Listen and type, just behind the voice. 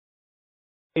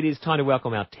It is time to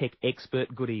welcome our tech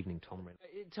expert. Good evening, Tom Reynolds.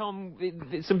 Tom,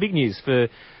 some big news for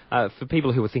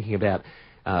people who are thinking about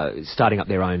starting up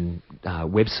their own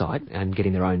website and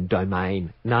getting their own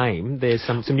domain name. There's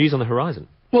some news on the horizon.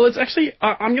 Well, it's actually,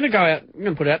 I'm going to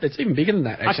put it out there. It's even bigger than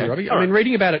that, actually, okay. Robbie. I mean,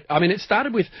 reading about it, it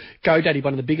started with GoDaddy,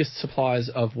 one of the biggest suppliers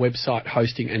of website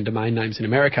hosting and domain names in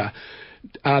America.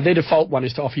 Their default one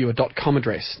is to offer you a .com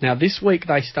address. Now, this week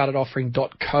they started offering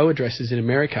 .co addresses in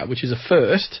America, which is a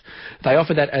first. They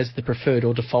offered that as the preferred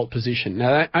or default position.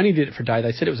 Now, they only did it for a day.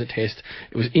 They said it was a test.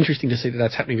 It was interesting to see that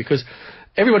that's happening because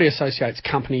everybody associates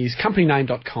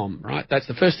companyname.com, right? That's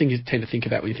the first thing you tend to think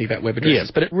about when you think about web addresses.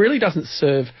 Yeah. But it really doesn't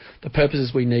serve the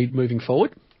purposes we need moving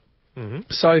forward. Mm-hmm.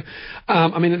 So,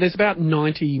 there's about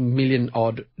 90 million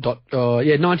 .com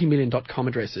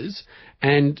addresses,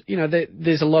 and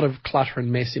there's a lot of clutter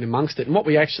and mess in amongst it. And what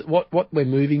we're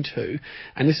moving to,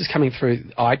 and this is coming through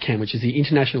ICANN, which is the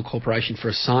International Corporation for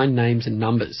Assigned Names and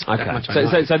Numbers. Okay.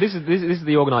 So this is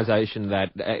the organisation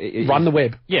that run the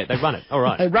web. Yeah, they run it. All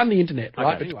right. They run the internet,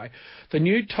 right? Okay. But anyway, the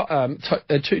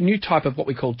new type of what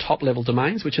we call top level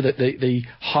domains, which are the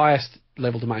highest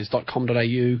level domains,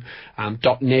 .com.au,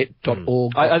 .net,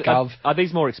 .org, .gov. Are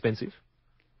these more expensive?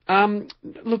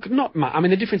 Look, not much.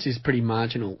 The difference is pretty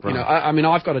marginal. Right.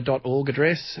 I've got a .org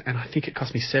address, and I think it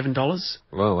cost me $7.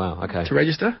 Oh, wow, okay. To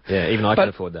register. Yeah, even I can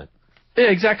afford that.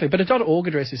 Yeah, exactly. But a .org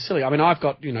address is silly. I've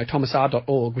got,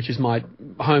 thomasr.org, which is my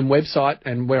home website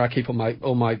and where I keep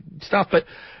all my stuff, but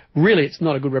really, it's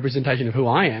not a good representation of who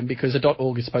I am because a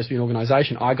 .org is supposed to be an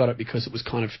organisation. I got it because it was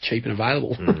kind of cheap and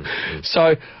available. Mm-hmm.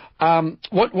 So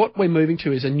what we're moving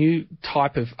to is a new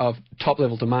type of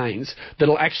top-level domains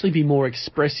that'll actually be more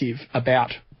expressive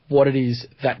about what it is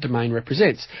that domain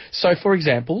represents. So, for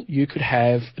example, you could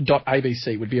have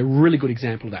 .abc would be a really good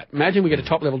example of that. Imagine we get a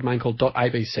top-level domain called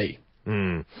 .abc.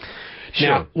 Mm.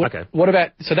 Now, sure. What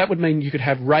about, so that would mean you could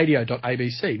have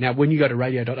radio.abc. Now, when you go to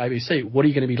radio.abc, what are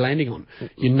you going to be landing on?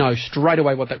 You know straight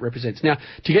away what that represents. Now,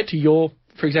 to get to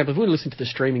for example, if we were to listen to the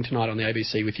streaming tonight on the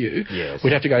ABC with you, yes,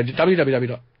 we'd have to go to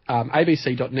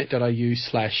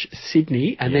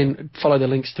www.abc.net.au/Sydney and then follow the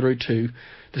links through to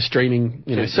the streaming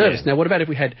service. Now, what about if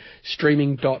we had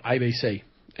streaming.abc?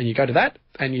 And you go to that,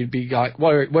 and you'd be like,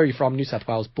 where are you from? New South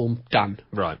Wales, boom, done.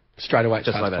 Right. Straight away it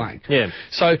Just starts like playing. Yeah.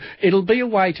 So it'll be a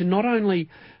way to not only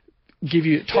give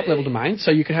you top-level domains,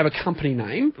 so you could have a company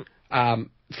name.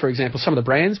 For example, some of the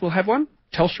brands will have one.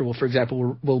 Telstra will, for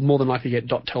example, will more than likely get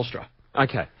 .telstra.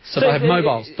 Okay. So they'll have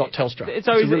mobiles.telstra. It's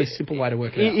a really simple way to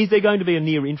work it out. Is there going to be a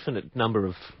near infinite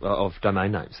number of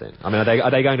domain names then?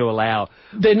 Are they going to allow...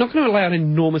 They're not going to allow an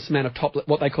enormous amount of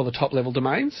what they call the top-level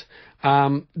domains.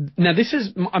 Now, this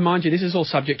is, mind you, this is all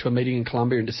subject to a meeting in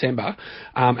Colombia in December,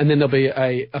 and then there'll be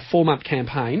a 4-month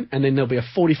campaign, and then there'll be a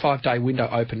 45-day window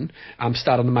open,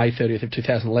 start on the May 30th of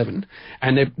 2011,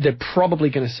 and they're probably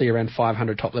going to see around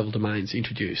 500 top-level domains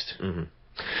introduced. Mm-hmm.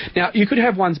 Now, you could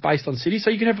have ones based on cities.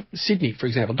 So you could have Sydney, for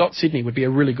example. .Sydney would be a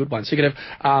really good one. So you could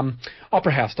have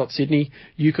Opera House.Sydney.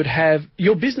 You could have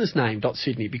your business name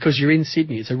 .Sydney because you're in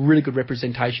Sydney. It's a really good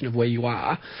representation of where you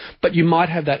are. But you might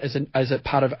have that as a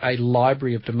part of a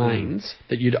library of domains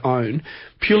that you'd own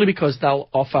purely because they'll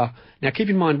offer... Now, keep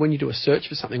in mind, when you do a search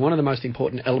for something, one of the most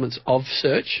important elements of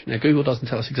search, now Google doesn't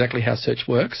tell us exactly how search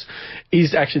works,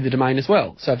 is actually the domain as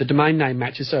well. So if the domain name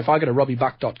matches, so if I go to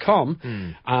robbiebuck.com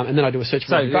and then I do a search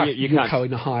for Robbie Buck, you'll go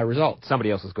in a higher result. Somebody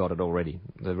else has got it already.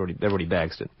 They've already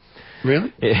bagged it.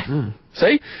 Really? Yeah.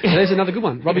 See? There's another good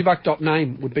one.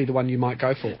 robbiebuck.name would be the one you might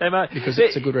go for because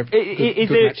it's a good match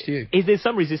to you. Is there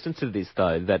some resistance to this,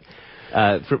 though, that...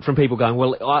 from people going,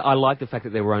 well, I like the fact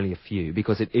that there were only a few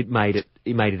because it made it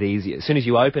easier. As soon as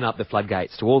you open up the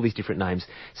floodgates to all these different names,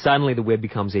 suddenly the web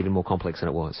becomes even more complex than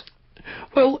it was.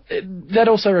 Well, that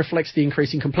also reflects the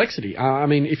increasing complexity.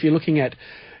 If you're looking at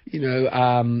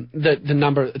the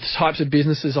number, the types of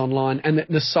businesses online and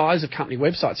the size of company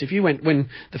websites. If you when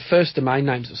the first domain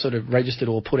names were sort of registered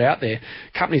or put out there,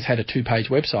 companies had a 2-page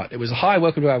website. It was, hi,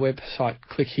 welcome to our website,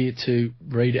 click here to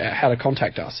read how to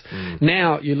contact us.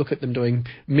 Now you look at them doing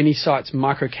mini sites,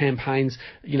 micro campaigns.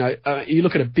 You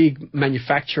look at a big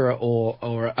manufacturer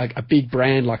or a big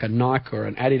brand like a Nike or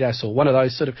an Adidas or one of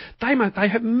those they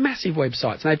have massive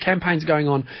websites and they have campaigns going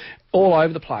on all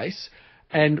over the place.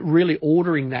 And really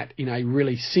ordering that in a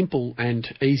really simple and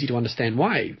easy to understand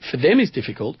way for them is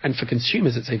difficult, and for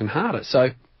consumers it's even harder.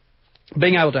 So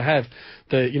being able to have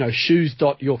the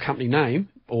shoes.yourcompany.name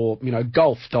or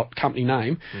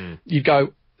golf.company.name, you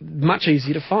go much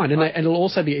easier to find, and it'll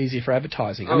also be easier for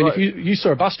advertising. If you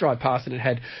saw a bus drive past and it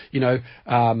had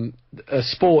a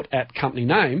sport at company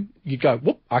name, you go,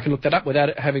 whoop, I can look that up without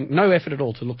it having no effort at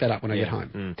all to look that up when I get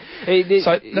home.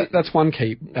 So that's one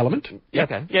key element.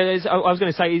 Yep. Okay. Yeah, I was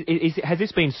going to say, has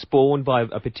this been spawned by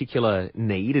a particular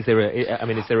need? Is there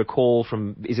is there a call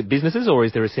from, is it businesses, or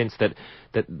is there a sense that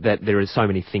there are so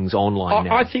many things online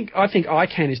now? I think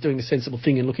ICANN is doing the sensible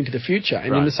thing and looking to the future,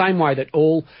 and in the same way that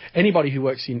anybody who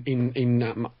works in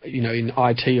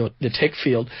IT or the tech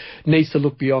field needs to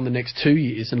look beyond the next 2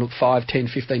 years and look 5, 10,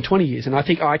 15, 20 years, and I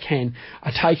think ICANN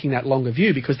are taking that longer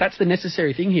view, because that's the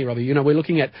necessary thing here, Robbie. We're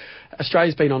looking at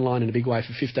Australia's been online in a big way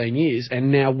for 15 years,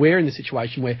 and now we're in the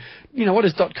situation where, what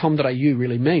does .com.au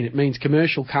really mean? It means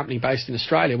commercial company based in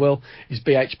Australia. Well, is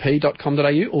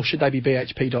bhp.com.au, or should they be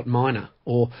bhp.miner?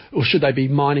 Or should they be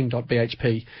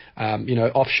mining.bhp,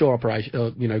 offshore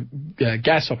operation,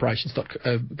 gas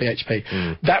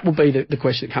operations.bhp? That will be the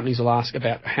question that companies will ask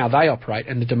about how they operate,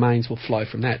 and the domains will flow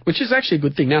from that, which is actually a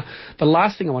good thing. Now, the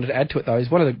last thing I wanted to add to it, though, is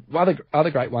one of the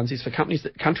other great ones is for countries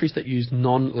that use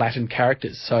non-Latin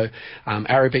characters. So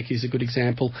Arabic is a good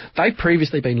example. They've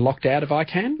previously been locked out of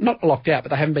ICANN. Not locked out, but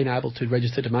they haven't been able to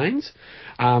register domains.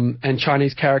 And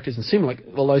Chinese characters and similar,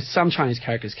 although some Chinese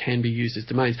characters can be used as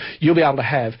domains, you'll be able to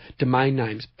have domain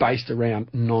names based around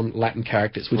non-Latin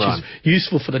characters, which is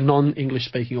useful for the non-English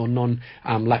speaking or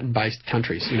non-Latin based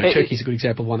countries. Turkey's a good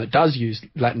example of one that does use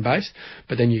Latin based,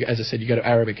 but then as I said, you go to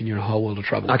Arabic and you're in a whole world of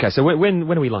trouble. Okay, so when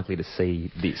are we likely to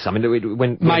see this? I mean,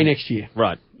 when May next year.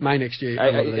 Right. May next year.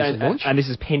 A lot of these will launch. And this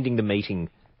is pending the meeting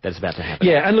that's about to happen.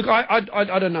 Yeah, and look,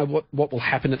 I don't know what will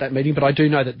happen at that meeting, but I do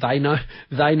know that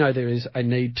they know there is a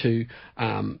need to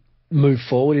move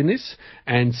forward in this,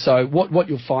 and so what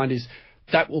you'll find is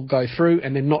that will go through,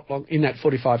 and then not long in that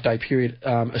 45-day period,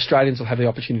 Australians will have the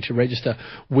opportunity to register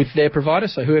with their provider.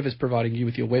 So whoever's providing you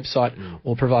with your website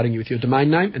or providing you with your domain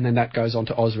name, and then that goes on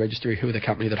to Oz Registry, who are the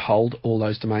company that hold all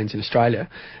those domains in Australia.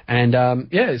 And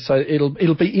so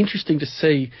it'll be interesting to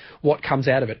see what comes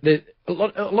out of it. A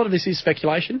lot of this is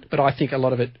speculation, but I think a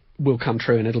lot of it will come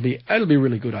true, and it'll be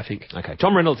really good, I think. Okay,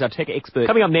 Tom Reynolds, our tech expert.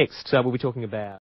 Coming up next, we'll be talking about